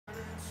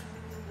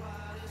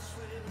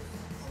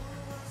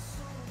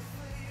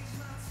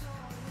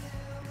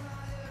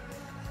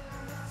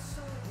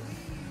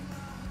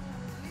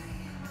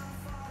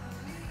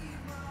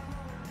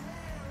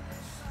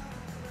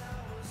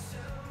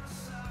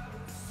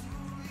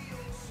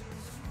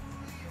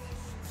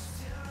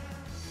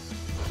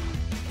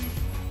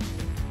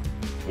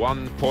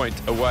1 point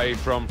away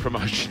from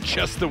promotion,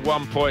 just the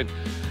 1 point.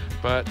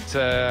 But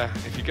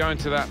if you go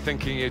into that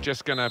thinking you're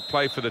just going to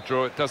play for the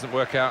draw, it doesn't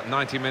work out.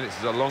 90 minutes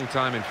is a long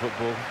time in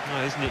football.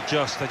 No, isn't it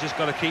just? They just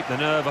got to keep the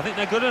nerve. I think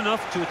they're good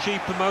enough to achieve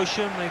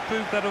promotion. They've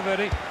proved that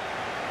already.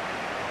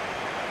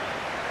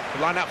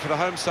 The line-up for the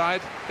home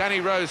side.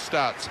 Danny Rose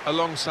starts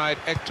alongside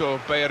Hector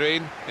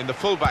Bellerin in the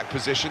full-back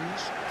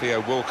positions.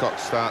 Theo Walcott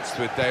starts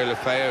with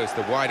Deulofeu as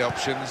the wide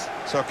options.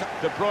 So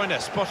De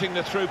Bruyne spotting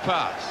the through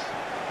pass.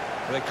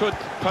 They could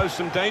pose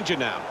some danger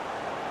now.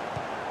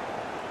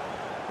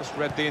 Just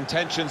read the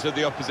intentions of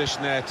the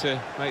opposition there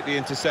to make the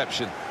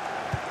interception.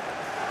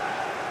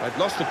 They've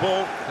lost the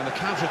ball and the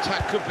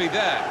counter-attack could be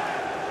there.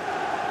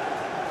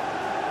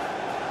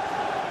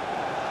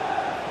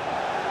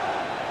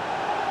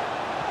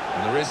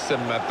 And there is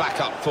some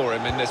backup for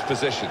him in this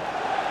position.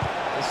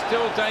 There's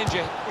still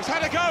danger. He's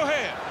had a go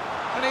here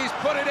and he's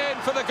put it in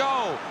for the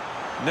goal.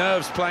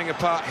 Nerves playing a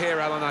part here,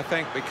 Alan, I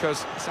think,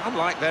 because it's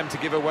unlike them to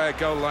give away a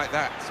goal like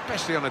that,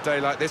 especially on a day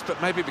like this, but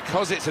maybe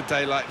because it's a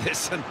day like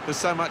this and there's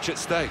so much at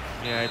stake.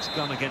 Yeah, it's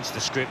gone against the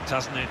script,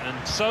 hasn't it?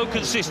 And so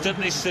consistent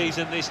this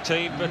season, this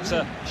team, but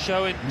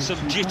showing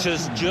some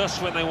jitters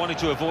just when they wanted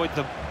to avoid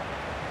them.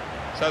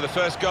 So the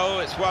first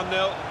goal, it's 1-0.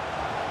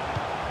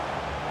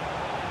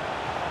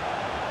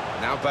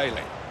 Now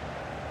Bailey.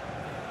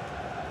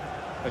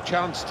 A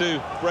chance to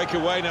break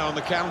away now on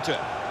the counter.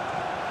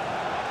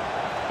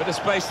 Bit of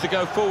space to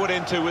go forward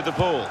into with the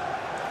ball.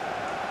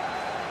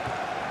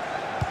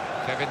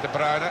 Kevin De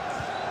Bruyne.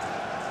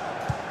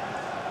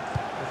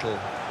 Little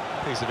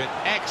piece of it.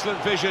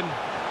 Excellent vision.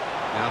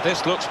 Now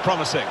this looks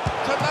promising.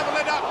 To level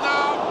it up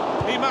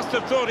now. He must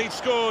have thought he'd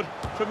scored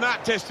from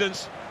that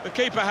distance. The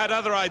keeper had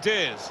other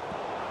ideas.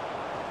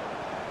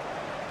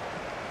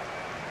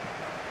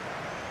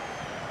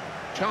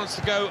 Chance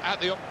to go at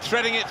the...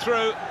 threading it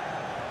through.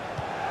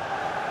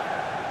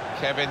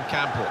 Kevin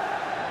Campbell.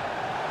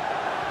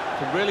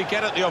 Can really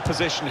get at the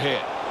opposition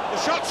here. The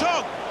shot's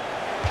on!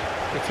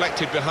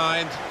 Deflected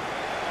behind.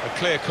 A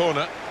clear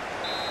corner.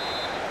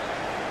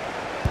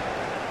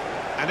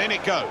 And in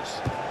it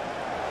goes.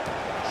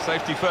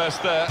 Safety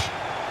first there.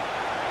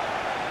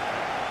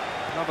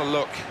 Another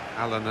look,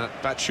 Alan, at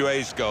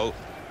Batshuayi's goal.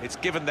 It's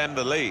given them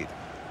the lead.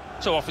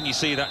 So often you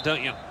see that,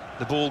 don't you?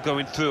 The ball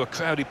going through a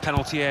crowded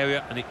penalty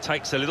area and it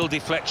takes a little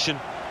deflection.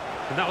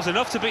 And that was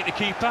enough to beat the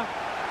keeper.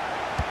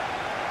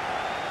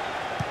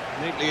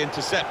 Neatly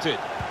intercepted.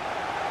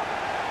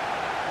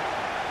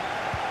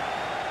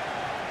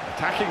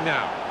 Attacking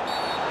now.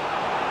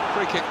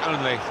 Free kick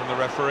only from the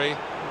referee.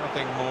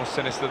 Nothing more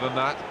sinister than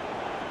that.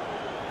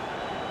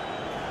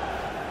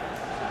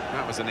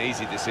 That was an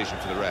easy decision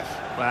for the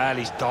ref. Well,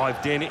 he's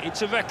dived in.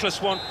 It's a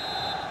reckless one.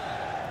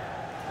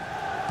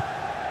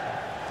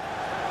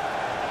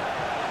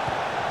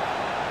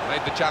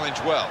 Made the challenge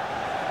well.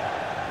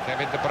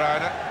 Kevin De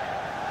Bruyne.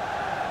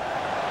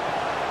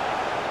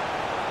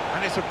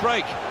 And it's a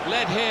break,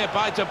 led here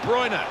by De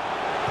Bruyne.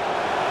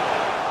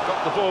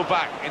 Got the ball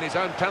back in his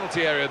own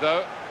penalty area,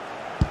 though.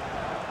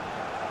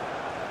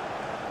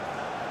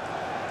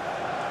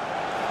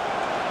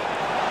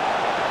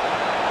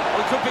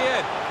 We could be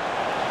in.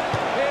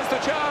 Here's the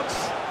chance.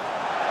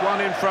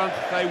 One in front.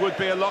 They would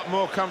be a lot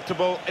more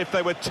comfortable if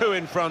they were two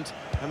in front,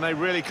 and they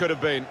really could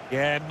have been.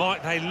 Yeah,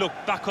 might they look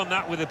back on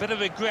that with a bit of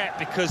regret,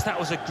 because that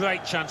was a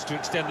great chance to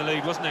extend the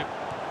lead, wasn't it?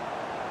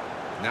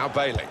 Now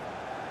Bailey.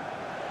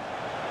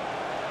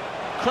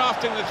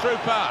 Crafting the through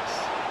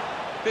pass.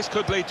 This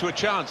could lead to a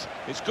chance.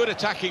 It's good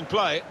attacking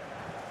play.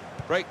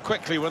 Break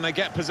quickly when they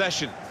get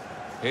possession.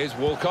 Here's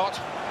Walcott.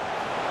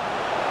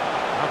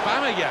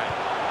 Aubameyang.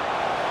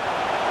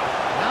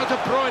 Now De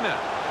Bruyne.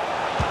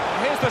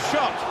 Here's the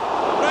shot.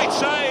 Great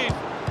save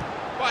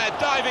by a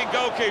diving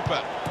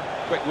goalkeeper.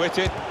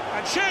 Quick-witted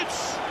and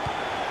shoots.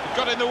 It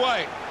got in the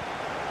way.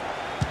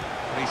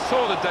 And he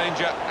saw the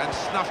danger and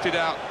snuffed it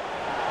out.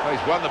 Well,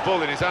 he's won the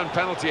ball in his own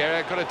penalty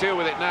area. Got to deal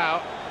with it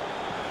now.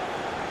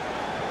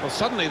 Well,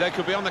 suddenly they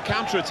could be on the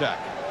counter-attack.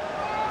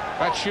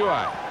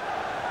 Batshuayi.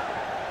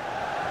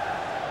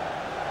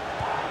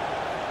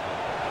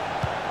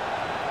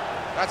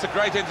 That's a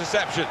great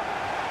interception.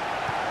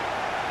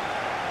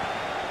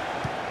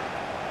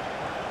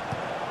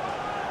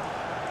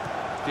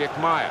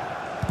 Diekmeyer.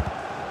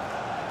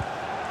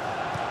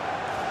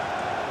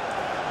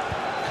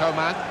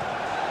 Coman.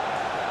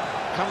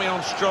 Coming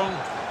on strong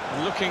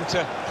and looking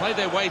to play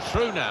their way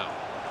through now.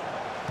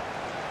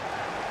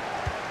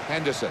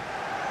 Henderson.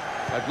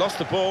 They've lost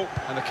the ball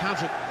and the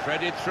counter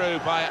threaded through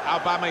by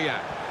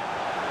Aubameyang.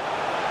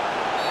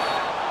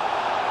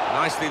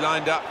 Nicely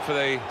lined up for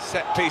the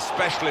set-piece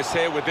specialist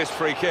here with this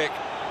free kick.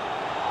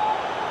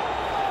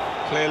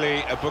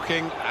 Clearly a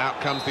booking. Out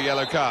comes the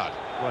yellow card.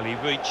 Well, he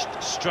reached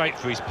straight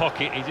for his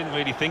pocket. He didn't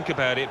really think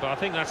about it, but I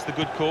think that's the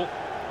good call.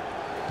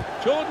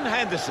 Jordan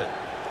Henderson.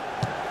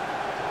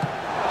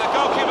 The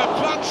goalkeeper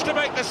plunged to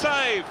make the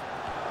save.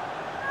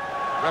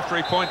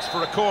 Referee points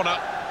for a corner.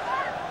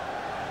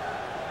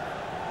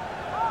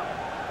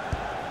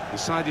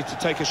 Decided to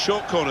take a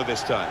short corner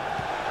this time.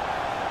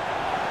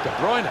 De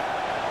Bruyne.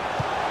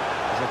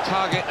 There's a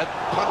target and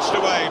punched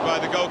away by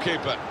the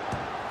goalkeeper.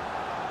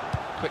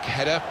 Quick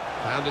header,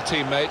 found a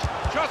teammate.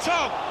 Shot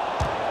on!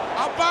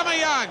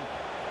 Aubameyang!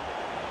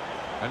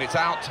 And it's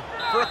out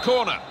for a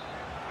corner.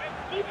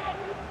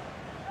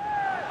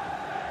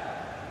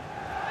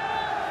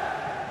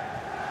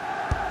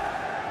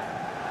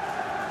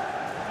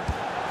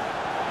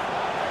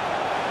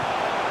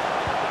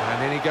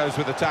 And in he goes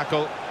with the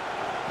tackle.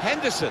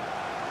 Henderson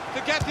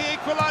to get the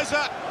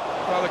equaliser.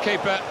 Well, the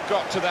keeper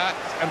got to that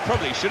and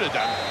probably should have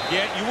done.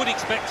 Yeah, you would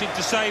expect him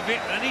to save it,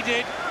 and he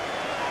did.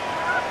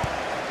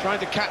 Trying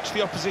to catch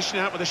the opposition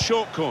out with a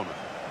short corner.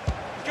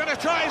 He's going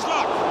to try his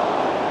luck.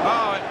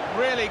 Oh, it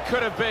really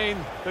could have been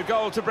the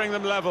goal to bring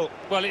them level.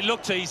 Well, it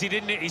looked easy,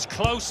 didn't it? He's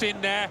close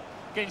in there,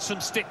 getting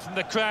some stick from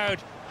the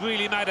crowd.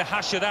 Really made a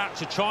hash of that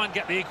to try and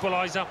get the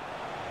equaliser.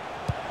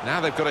 Now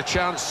they've got a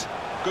chance.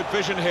 Good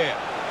vision here.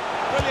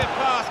 Brilliant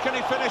pass, can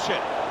he finish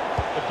it?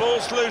 The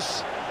ball's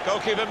loose.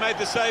 Goalkeeper made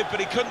the save, but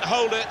he couldn't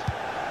hold it.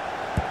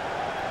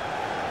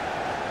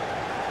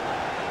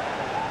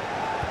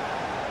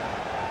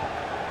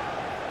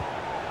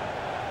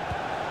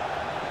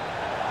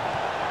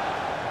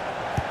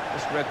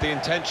 Just read the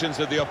intentions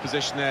of the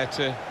opposition there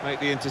to make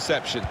the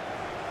interception.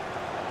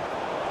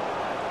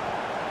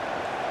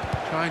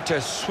 Trying to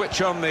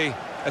switch on the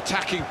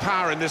attacking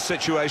power in this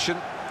situation.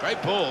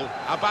 Great ball,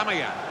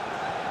 Aubameyang.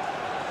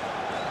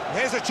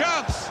 Here's a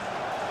chance.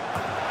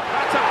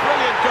 That's a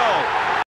brilliant goal.